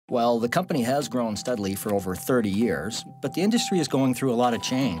Well, the company has grown steadily for over 30 years, but the industry is going through a lot of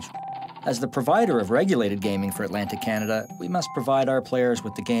change. As the provider of regulated gaming for Atlantic Canada, we must provide our players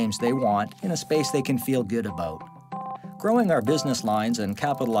with the games they want in a space they can feel good about. Growing our business lines and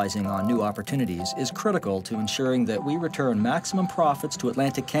capitalizing on new opportunities is critical to ensuring that we return maximum profits to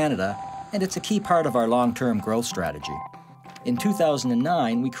Atlantic Canada, and it's a key part of our long-term growth strategy. In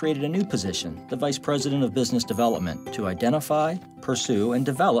 2009, we created a new position, the Vice President of Business Development, to identify, pursue, and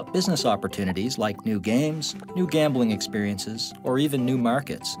develop business opportunities like new games, new gambling experiences, or even new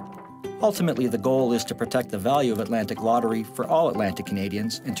markets. Ultimately, the goal is to protect the value of Atlantic Lottery for all Atlantic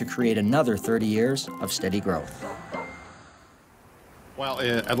Canadians and to create another 30 years of steady growth. Well,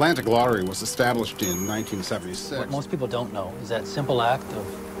 Atlantic Lottery was established in 1976. What most people don't know is that simple act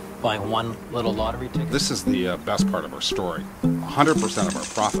of buying one little lottery ticket. This is the best part of our story. 100% of our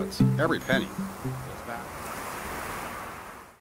profits, every penny,